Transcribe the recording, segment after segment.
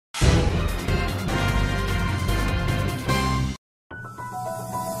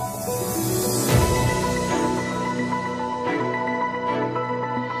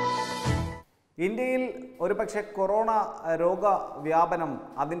ഇന്ത്യയിൽ ഒരുപക്ഷെ കൊറോണ രോഗവ്യാപനം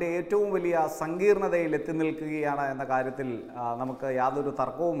അതിൻ്റെ ഏറ്റവും വലിയ സങ്കീർണതയിൽ എത്തി നിൽക്കുകയാണ് എന്ന കാര്യത്തിൽ നമുക്ക് യാതൊരു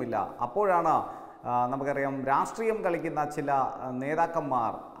തർക്കവുമില്ല. അപ്പോഴാണ് നമുക്കറിയാം രാഷ്ട്രീയം കളിക്കുന്ന ചില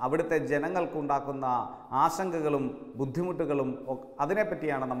നേതാക്കന്മാർ അവിടുത്തെ ജനങ്ങൾക്കുണ്ടാക്കുന്ന ആശങ്കകളും ബുദ്ധിമുട്ടുകളും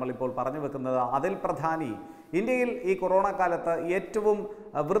അതിനെപ്പറ്റിയാണ് നമ്മളിപ്പോൾ പറഞ്ഞു വെക്കുന്നത്. അതിൽ പ്രധാനി ഇന്ത്യയിൽ ഈ കൊറോണ കാലത്ത് ഏറ്റവും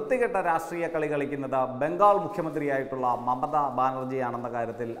വൃത്തികെട്ട രാഷ്ട്രീയ കളി കളിക്കുന്നത് ബംഗാൾ മുഖ്യമന്ത്രിയായിട്ടുള്ള മമതാ ബാനർജിയാണെന്ന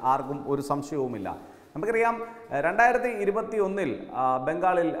കാര്യത്തിൽ ആർക്കും ഒരു സംശയവുമില്ല. നമുക്കറിയാം 2021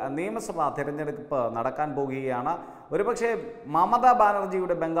 ബംഗാളിൽ നിയമസഭാ തിരഞ്ഞെടുപ്പ് നടക്കാൻ പോകുകയാണ്. ഒരുപക്ഷെ മമതാ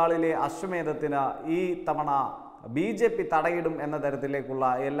ബാനർജിയുടെ ബംഗാളിലെ അശ്വമേധത്തിന് ഈ തവണ BJP തടയിടും എന്ന തരത്തിലേക്കുള്ള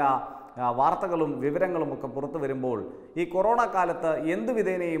എല്ലാ വാർത്തകളും വിവരങ്ങളും ഒക്കെ പുറത്തു വരുമ്പോൾ ഈ കൊറോണ കാലത്ത് എന്തു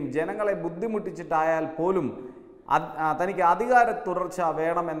വിധേനയും ജനങ്ങളെ ബുദ്ധിമുട്ടിച്ചിട്ടായാൽ പോലും തനിക്ക് അധികാര തുടർച്ച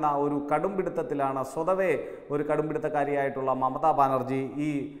വേണമെന്ന ഒരു കടുംപിടുത്തത്തിലാണ് സ്വതവേ ഒരു കടുംപിടുത്തക്കാരിയായിട്ടുള്ള മമതാ ബാനർജി ഈ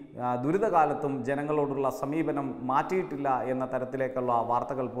ദുരിതകാലത്തും ജനങ്ങളോടുള്ള സമീപനം മാറ്റിയിട്ടില്ല എന്ന തരത്തിലേക്കുള്ള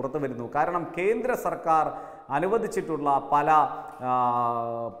വാർത്തകൾ പുറത്തു വരുന്നു. കാരണം കേന്ദ്ര സർക്കാർ അനുവദിച്ചിട്ടുള്ള പല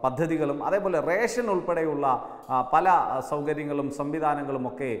പദ്ധതികളും അതേപോലെ റേഷൻ ഉൾപ്പെടെയുള്ള പല സൗകര്യങ്ങളും സംവിധാനങ്ങളും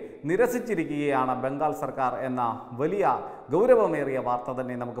ഒക്കെ നിരസിച്ചിരിക്കുകയാണ് ബംഗാൾ സർക്കാർ എന്ന വലിയ ഗൗരവമേറിയ വാർത്ത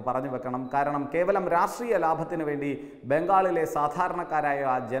തന്നെ നമുക്ക് പറഞ്ഞു വെക്കണം. കാരണം കേവലം രാഷ്ട്രീയ ലാഭത്തിന് വേണ്ടി ബംഗാളിലെ സാധാരണക്കാരായ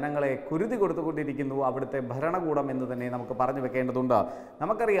ജനങ്ങളെ കുരുതി കൊടുത്തുകൊണ്ടിരിക്കുന്നു അവിടുത്തെ ഭരണകൂടം എന്ന് തന്നെ നമുക്ക് പറഞ്ഞു വെക്കേണ്ടതുണ്ട്.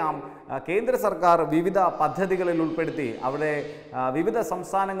 നമുക്കറിയാം കേന്ദ്ര സർക്കാർ വിവിധ പദ്ധതികളിൽ ഉൾപ്പെടുത്തി അവിടെ വിവിധ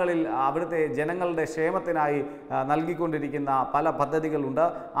സംസ്ഥാനങ്ങളിൽ അവിടുത്തെ ജനങ്ങളുടെ ക്ഷേമത്തിനായി നൽകിക്കൊണ്ടിരിക്കുന്ന പല പദ്ധതികളുണ്ട്.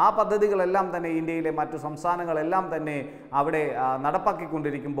 ആ പദ്ധതികളെല്ലാം തന്നെ ഇന്ത്യയിലെ മറ്റു സംസ്ഥാനങ്ങളെല്ലാം തന്നെ അവിടെ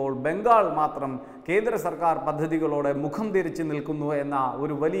നടപ്പാക്കിക്കൊണ്ടിരിക്കുമ്പോൾ ബംഗാൾ മാത്രം കേന്ദ്ര സർക്കാർ പദ്ധതികളോടെ മുഖം തിരിച്ച് നിൽക്കുന്നു എന്ന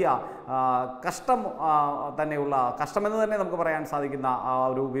ഒരു വലിയ കഷ്ടമെന്ന് തന്നെ നമുക്ക് പറയാൻ സാധിക്കുന്ന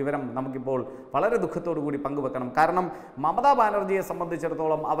ഒരു വിവരം നമുക്കിപ്പോൾ വളരെ ദുഃഖത്തോടു കൂടി പങ്കുവെക്കണം. കാരണം മമതാ ബാനർജിയെ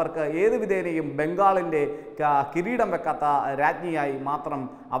സംബന്ധിച്ചിടത്തോളം അവർക്ക് ഏത് വിധേനയും ബംഗാളിൻ്റെ കിരീടം വെക്കാത്ത രാജ്ഞിയായി മാത്രം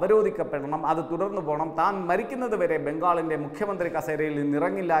അവരോധിക്കപ്പെടണം, അത് തുടർന്നു പോകണം. താൻ മരിക്കുന്നത് വരെ ബംഗാളിൻ്റെ മുഖ്യമന്ത്രി കസേരയിൽ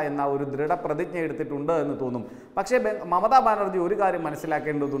നിന്നിറങ്ങില്ല എന്ന ഒരു ദൃഢപ്രതിജ്ഞ എടുത്തിട്ടുണ്ട് എന്ന് തോന്നും. പക്ഷേ മമതാ ബാനർജി ഒരു കാര്യം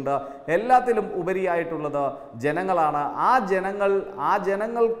മനസ്സിലാക്കേണ്ടതുണ്ട്, എല്ലാത്തിലും ഉപരിയായിട്ടുള്ളത് ജനങ്ങളാണ്. ആ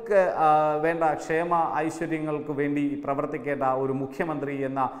ജനങ്ങൾക്ക് വേണ്ട ക്ഷേമ ഐശ്വര്യങ്ങൾക്ക് വേണ്ടി പ്രവർത്തിക്കേണ്ട ഒരു മുഖ്യമന്ത്രി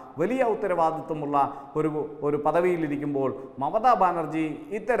എന്ന വലിയ ഉത്തരവാദിത്വമുള്ള ഒരു പദവിയിലിരിക്കുമ്പോൾ മമതാ ബാനർജി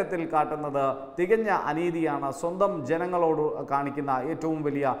ഇത്തരത്തിൽ കാട്ടുന്നത് തികഞ്ഞ അനീതിയാണ്. സ്വന്തം ജനങ്ങളോട് കാണിക്കുന്ന ഏറ്റവും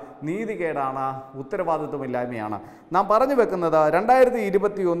വലിയ നീതികേടാണ്, ഉത്തരവാദിത്വമില്ലായ്മയാണ്. നാം പറഞ്ഞു വെക്കുന്നത്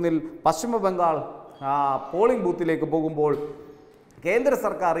 2021 പശ്ചിമ ബംഗാൾ പോളിംഗ് ബൂത്തിലേക്ക് പോകുമ്പോൾ കേന്ദ്ര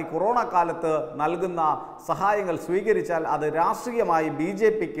സർക്കാർ ഈ കൊറോണ കാലത്ത് നൽകുന്ന സഹായങ്ങൾ സ്വീകരിച്ചാൽ അത് രാഷ്ട്രീയമായി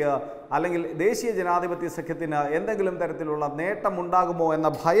BJPക്ക് അല്ലെങ്കിൽ ദേശീയ ജനാധിപത്യ സഖ്യത്തിന് എന്തെങ്കിലും തരത്തിലുള്ള നേട്ടമുണ്ടാകുമോ എന്ന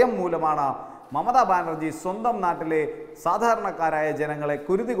ഭയം മൂലമാണ് മമതാ ബാനർജി സ്വന്തം നാട്ടിലെ സാധാരണക്കാരായ ജനങ്ങളെ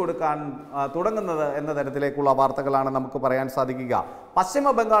കുരുതി കൊടുക്കാൻ തുടങ്ങുന്നത് എന്ന തരത്തിലേക്കുള്ള വാർത്തകളാണ് നമുക്ക് പറയാൻ സാധിക്കുക.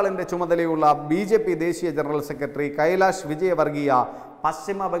 പശ്ചിമ ബംഗാളിൻ്റെ ചുമതലയുള്ള BJP ദേശീയ ജനറൽ സെക്രട്ടറി കൈലാഷ് വിജയവർഗീയ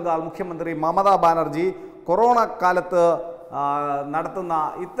പശ്ചിമ ബംഗാൾ മുഖ്യമന്ത്രി മമതാ ബാനർജി കൊറോണ കാലത്ത് നടത്തുന്ന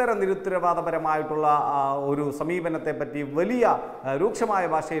ഇത്തരം നിരുത്തരവാദപരമായിട്ടുള്ള ഒരു സമീപനത്തെ പറ്റി വലിയ രൂക്ഷമായ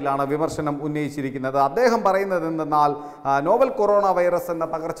ഭാഷയിലാണ് വിമർശനം ഉന്നയിച്ചിരിക്കുന്നത്. അദ്ദേഹം പറയുന്നത് എന്തെന്നാൽ നോവൽ കൊറോണ വൈറസ് എന്ന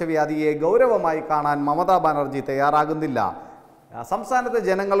പകർച്ചവ്യാധിയെ ഗൗരവമായി കാണാൻ മമതാ ബാനർജി തയ്യാറാകുന്നില്ല. സംസ്ഥാനത്തെ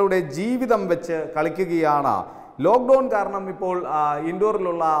ജനങ്ങളുടെ ജീവിതം വെച്ച് കളിക്കുകയാണ്. ലോക്ക്ഡൗൺ കാരണം ഇപ്പോൾ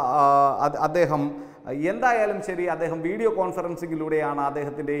ഇൻഡോറിലുള്ള അദ്ദേഹം എന്തായാലും ശരി, അദ്ദേഹം വീഡിയോ കോൺഫറൻസിങ്ങിലൂടെയാണ്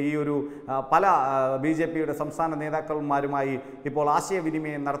അദ്ദേഹത്തിൻ്റെ ഈ ഒരു പല BJPയുടെ സംസ്ഥാന നേതാക്കന്മാരുമായി ഇപ്പോൾ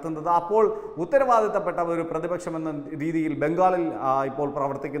ആശയവിനിമയം നടത്തുന്നത്. അപ്പോൾ ഉത്തരവാദിത്തപ്പെട്ട ഒരു പ്രതിപക്ഷമെന്ന രീതിയിൽ ബംഗാളിൽ ഇപ്പോൾ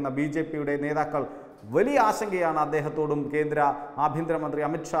പ്രവർത്തിക്കുന്ന BJPയുടെ നേതാക്കൾ വലിയ ആശങ്കയാണ് അദ്ദേഹത്തോടും കേന്ദ്ര ആഭ്യന്തരമന്ത്രി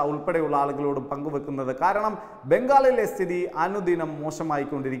അമിത്ഷാ ഉൾപ്പെടെയുള്ള ആളുകളോടും പങ്കുവെക്കുന്നത്. കാരണം ബംഗാളിലെ സ്ഥിതി അനുദിനം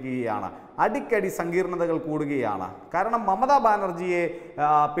മോശമായിക്കൊണ്ടിരിക്കുകയാണ്, അടിക്കടി സങ്കീർണതകൾ കൂടുകയാണ്. കാരണം മമതാ ബാനർജിയെ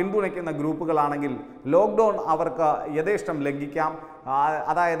പിന്തുണയ്ക്കുന്ന ഗ്രൂപ്പുകളാണെങ്കിൽ ലോക്ക്ഡൗൺ അവർക്ക് യഥേഷ്ടം ലംഘിക്കാം.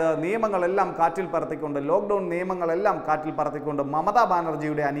 അതായത് നിയമങ്ങളെല്ലാം കാറ്റിൽ പറത്തിക്കൊണ്ട് ലോക്ക്ഡൗൺ നിയമങ്ങളെല്ലാം കാറ്റിൽ പറത്തിക്കൊണ്ട് മമതാ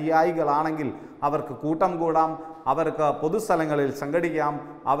ബാനർജിയുടെ അനുയായികളാണെങ്കിൽ അവർക്ക് കൂട്ടം കൂടാം, അവർക്ക് പൊതുസ്ഥലങ്ങളിൽ സംഘടിക്കാം,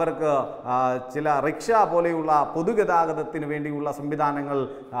 അവർക്ക് ചില റിക്ഷ പോലെയുള്ള പൊതുഗതാഗതത്തിന് വേണ്ടിയുള്ള സംവിധാനങ്ങൾ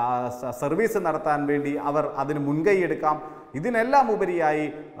സർവീസ് നടത്താൻ വേണ്ടി അവർ അതിന് മുൻകൈയെടുക്കാം. ഇതിനെല്ലാം ഉപരിയായി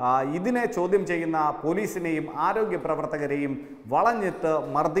ഇതിനെ ചോദ്യം ചെയ്യുന്ന പോലീസിനെയും ആരോഗ്യ പ്രവർത്തകരെയും വളഞ്ഞിട്ട്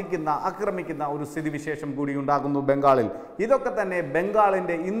മർദ്ദിക്കുന്ന ആക്രമിക്കുന്ന ഒരു സ്ഥിതിവിശേഷം കൂടി ഉണ്ടാകുന്നു ബംഗാളിൽ. ഇതൊക്കെ തന്നെ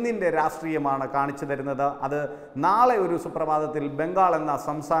ബംഗാളിൻ്റെ ഇന്നിൻ്റെ രാഷ്ട്രീയമാണ് കാണിച്ചു തരുന്നത്. അത് നാളെ ഒരു സുപ്രഭാതത്തിൽ ബംഗാൾ എന്ന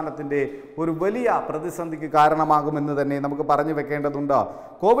സംസ്ഥാനത്തിൻ്റെ ഒരു വലിയ പ്രതിസന്ധിക്ക് കാരണമാകുമെന്ന് തന്നെ നമുക്ക് പറഞ്ഞു വെക്കേണ്ടതുണ്ട്.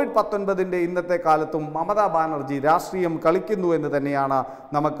 കോവിഡ്-19 ഇന്നത്തെ കാലത്തും മമതാ ബാനർജി രാഷ്ട്രീയം കളിക്കുന്നു എന്ന് തന്നെയാണ്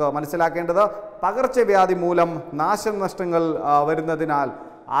നമുക്ക് മനസ്സിലാക്കേണ്ടത്. പകർച്ചവ്യാധി മൂലം നാശനഷ്ടങ്ങൾ വരുന്നതിനാൽ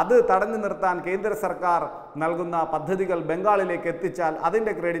അത് തടഞ്ഞു നിർത്താൻ കേന്ദ്ര സർക്കാർ നൽകുന്ന പദ്ധതികൾ ബംഗാളിലേക്ക് എത്തിച്ചാൽ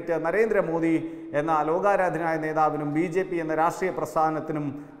അതിൻ്റെ ക്രെഡിറ്റ് നരേന്ദ്രമോദി എന്ന ലോകാരാധനായ നേതാവിനും BJP എന്ന രാഷ്ട്രീയ പ്രസ്ഥാനത്തിനും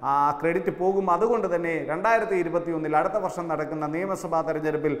ക്രെഡിറ്റ് പോകും. അതുകൊണ്ട് തന്നെ 2021 അടുത്ത വർഷം നടക്കുന്ന നിയമസഭാ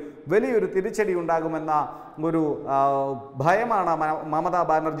തെരഞ്ഞെടുപ്പിൽ വലിയൊരു തിരിച്ചടി ഉണ്ടാകുമെന്ന ഒരു ഭയമാണ് മമതാ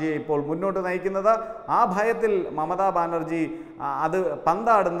ബാനർജിയെ ഇപ്പോൾ മുന്നോട്ട് നയിക്കുന്നത്. ആ ഭയത്തിൽ മമതാ ബാനർജി അത്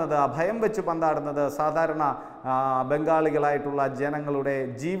പന്താടുന്നത്, ഭയം വെച്ച് പന്താടുന്നത് സാധാരണ ബംഗാളികളായിട്ടുള്ള ജനങ്ങളുടെ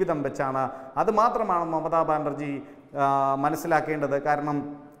ജീവിതം വെച്ചാണ്. അതുമാത്രമാണ് മമതാ ബാനർജി മനസ്സിലാക്കേണ്ടത്. കാരണം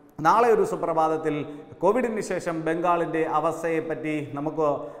നാളെ ഒരു സുപ്രഭാതത്തിൽ കോവിഡിന് ശേഷം ബംഗാളിൻ്റെ അവസ്ഥയെപ്പറ്റി നമുക്ക്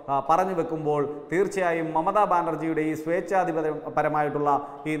പറഞ്ഞു വെക്കുമ്പോൾ തീർച്ചയായും മമതാ ബാനർജിയുടെ ഈ സ്വേച്ഛാധിപത്യപരമായിട്ടുള്ള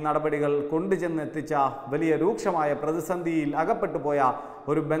ഈ നടപടികൾ കൊണ്ടുചെന്നെത്തിച്ച വലിയ രൂക്ഷമായ പ്രതിസന്ധിയിൽ അകപ്പെട്ടു പോയ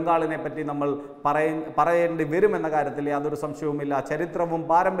ഒരു ബംഗാളിനെ പറ്റി നമ്മൾ പറയേണ്ടി വരുമെന്ന കാര്യത്തിൽ യാതൊരു സംശയവുമില്ല. ചരിത്രവും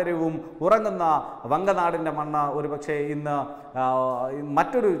പാരമ്പര്യവും ഉറങ്ങുന്ന വങ്കനാടിൻ്റെ മണ്ണ് ഒരുപക്ഷെ ഇന്ന്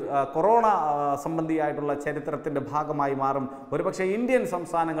മറ്റൊരു കൊറോണ സംബന്ധിയായിട്ടുള്ള ചരിത്രത്തിൻ്റെ ഭാഗമായി മാറും. ഒരുപക്ഷെ ഇന്ത്യൻ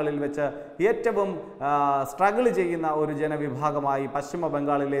സംസ്ഥാനങ്ങളിൽ വെച്ച് ഏറ്റവും സ്ട്രഗിൾ ചെയ്യുന്ന ഒരു ജനവിഭാഗമായി പശ്ചിമ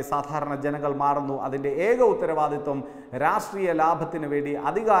ബംഗാളിലെ സാധാരണ ജനങ്ങൾ മാറുന്നു. അതിൻ്റെ ഏക ഉത്തരവാദിത്വം രാഷ്ട്രീയ ലാഭത്തിന് വേണ്ടി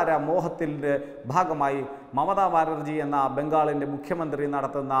അധികാര മോഹത്തിൻ്റെ ഭാഗമായി മമതാ ബാനർജി എന്ന ബംഗാളിൻ്റെ മുഖ്യമന്ത്രി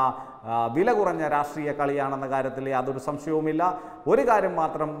നടത്തുന്ന വില കുറഞ്ഞ രാഷ്ട്രീയ കളിയാണെന്ന കാര്യത്തിൽ യാതൊരു സംശയവുമില്ല. ഒരു കാര്യം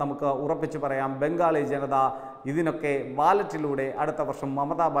മാത്രം നമുക്ക് ഉറപ്പിച്ചു പറയാം, ബംഗാളി ജനത ഇതിനൊക്കെ ബാലറ്റിലൂടെ അടുത്ത വർഷം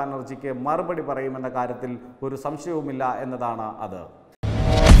മമതാ ബാനർജിക്ക് മറുപടി പറയുമെന്ന കാര്യത്തിൽ ഒരു സംശയവുമില്ല എന്നതാണ് അത്.